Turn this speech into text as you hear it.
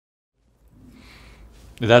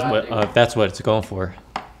That's what it's going for.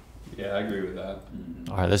 Yeah, I agree with that.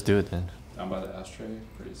 All right, let's do it then. Down by the ashtray,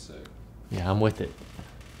 pretty sick. Yeah, I'm with it.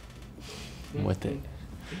 I'm with it.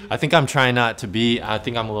 I think I'm trying not to be. I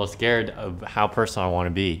think I'm a little scared of how personal I want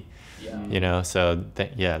to be. Yeah. You know, so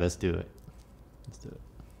yeah, let's do it. Let's do it.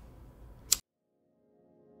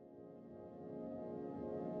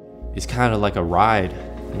 It's kind of like a ride,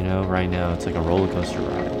 you know, right now. It's like a roller coaster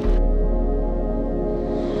ride.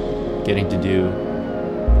 Getting to do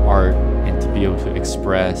art and to be able to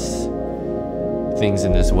express things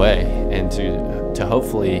in this way and to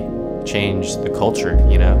hopefully change the culture,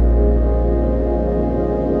 you know?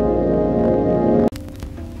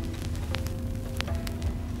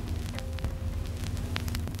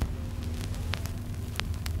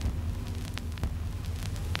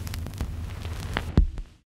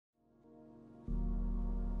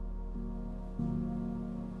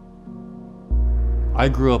 I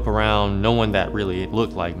grew up around no one that really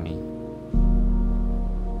looked like me.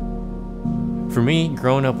 For me,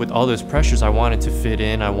 growing up with all those pressures, I wanted to fit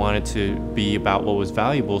in, I wanted to be about what was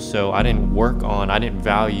valuable, so I didn't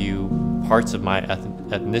value parts of my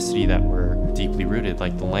ethnicity that were deeply rooted,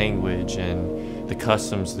 like the language and the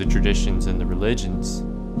customs, the traditions, and the religions.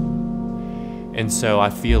 And so I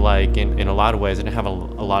feel like in a lot of ways, I didn't have a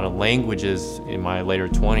lot of languages in my later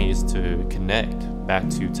 20s to connect back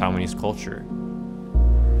to Taiwanese culture.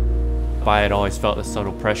 I had always felt a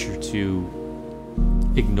subtle pressure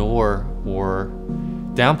to ignore or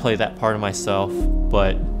downplay that part of myself,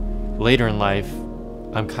 but later in life,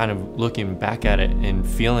 I'm kind of looking back at it and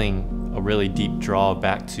feeling a really deep draw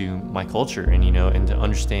back to my culture and, you know, into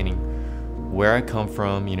understanding where I come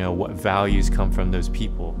from, you know, what values come from those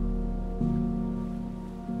people.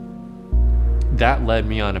 That led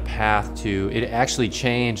me on a path to, it actually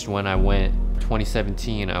changed when I went,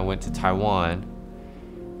 2017, I went to Taiwan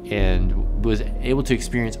and was able to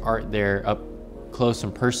experience art there up close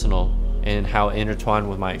and personal and how it intertwined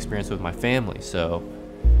with my experience with my family. So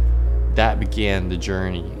that began the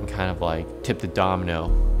journey and kind of like tipped the domino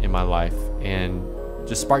in my life and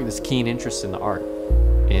just sparked this keen interest in the art,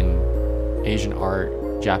 in Asian art,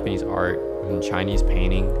 Japanese art, and Chinese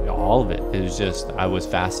painting, all of it. It was just, I was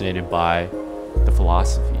fascinated by the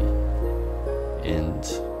philosophy and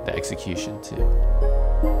the execution too.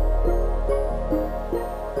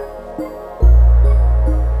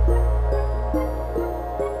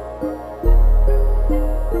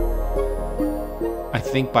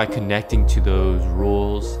 I think by connecting to those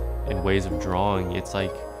rules and ways of drawing, it's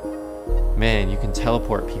like, man, you can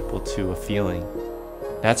teleport people to a feeling.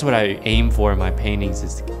 That's what I aim for in my paintings,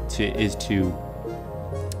 is to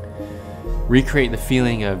recreate the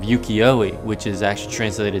feeling of ukiyo-e, which is actually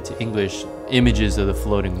translated to English, images of the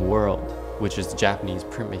floating world, which is the Japanese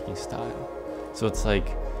printmaking style. So it's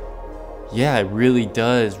like, yeah, it really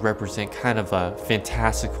does represent kind of a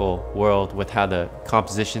fantastical world with how the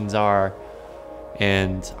compositions are.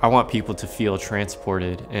 And I want people to feel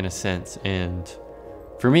transported in a sense. And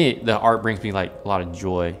for me, the art brings me like a lot of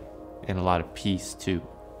joy and a lot of peace too.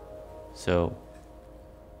 So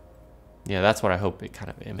yeah, that's what I hope it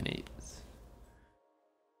kind of emanates.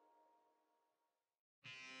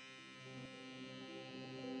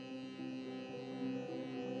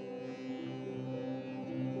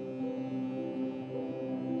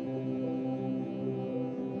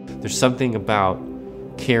 There's something about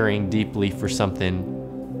caring deeply for something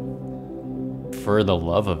for the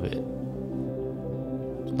love of it,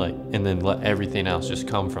 like, and then let everything else just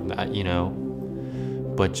come from that, you know.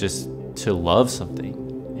 But just to love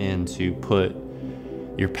something and to put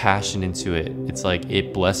your passion into it, it's like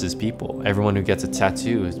it blesses people. Everyone who gets a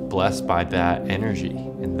tattoo is blessed by that energy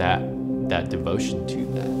and that devotion to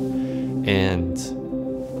that. And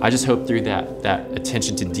I just hope through that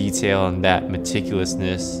attention to detail and that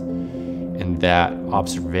meticulousness and that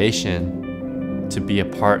observation to be a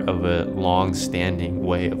part of a long-standing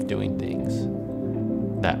way of doing things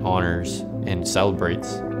that honors and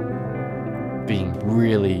celebrates being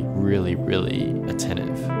really, really, really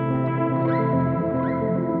attentive.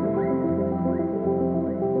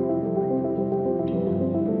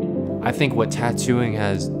 I think what tattooing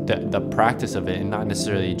has, the practice of it, and not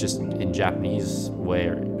necessarily just in Japanese way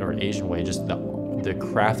or Asian way, just the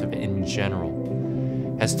craft of it in general,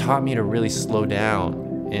 has taught me to really slow down.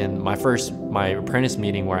 In my apprentice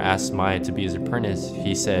meeting where I asked Maya to be his apprentice,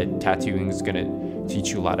 he said tattooing is gonna teach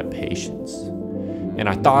you a lot of patience. And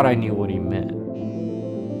I thought I knew what he meant.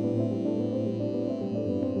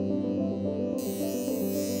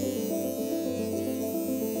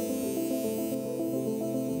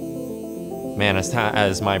 Man,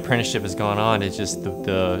 as my apprenticeship has gone on, it's just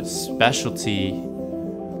the specialty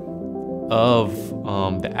of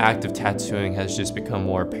the act of tattooing has just become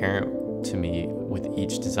more apparent to me with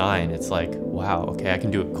each design. It's like, wow, okay, I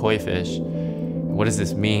can do a koi fish. What does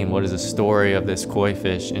this mean? What is the story of this koi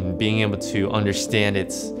fish? And being able to understand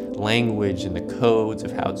its language and the codes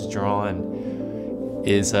of how it's drawn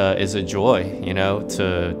is a joy, you know,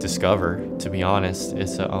 to discover. To be honest,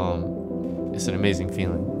 it's an amazing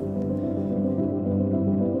feeling.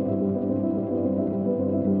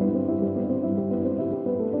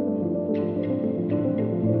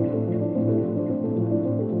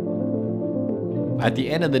 At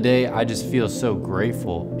the end of the day, I just feel so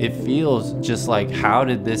grateful. It feels just like, how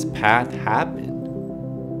did this path happen?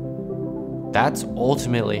 That's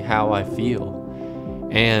ultimately how I feel.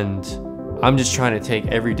 And I'm just trying to take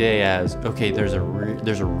every day as, okay, there's a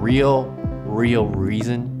real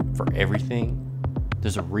reason for everything.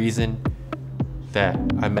 There's a reason that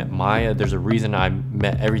I met Maya. There's a reason I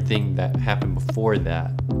met everything that happened before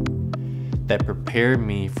that, that prepared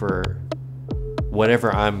me for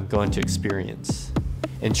whatever I'm going to experience,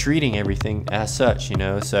 and treating everything as such, you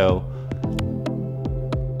know. So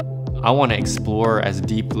I want to explore as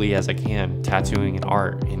deeply as I can, tattooing and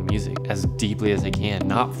art and music, as deeply as I can,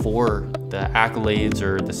 not for the accolades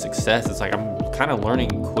or the success. It's like, I'm kind of learning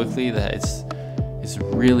quickly that it's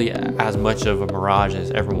really as much of a mirage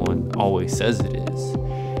as everyone always says it is.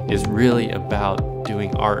 It's really about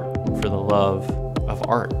doing art for the love of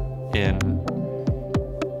art. And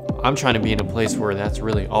I'm trying to be in a place where that's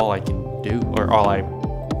really all I can do, or all I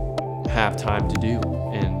have time to do.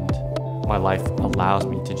 And my life allows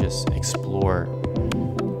me to just explore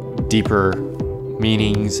deeper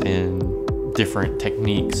meanings and different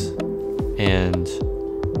techniques. And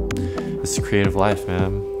it's a creative life,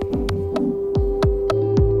 man.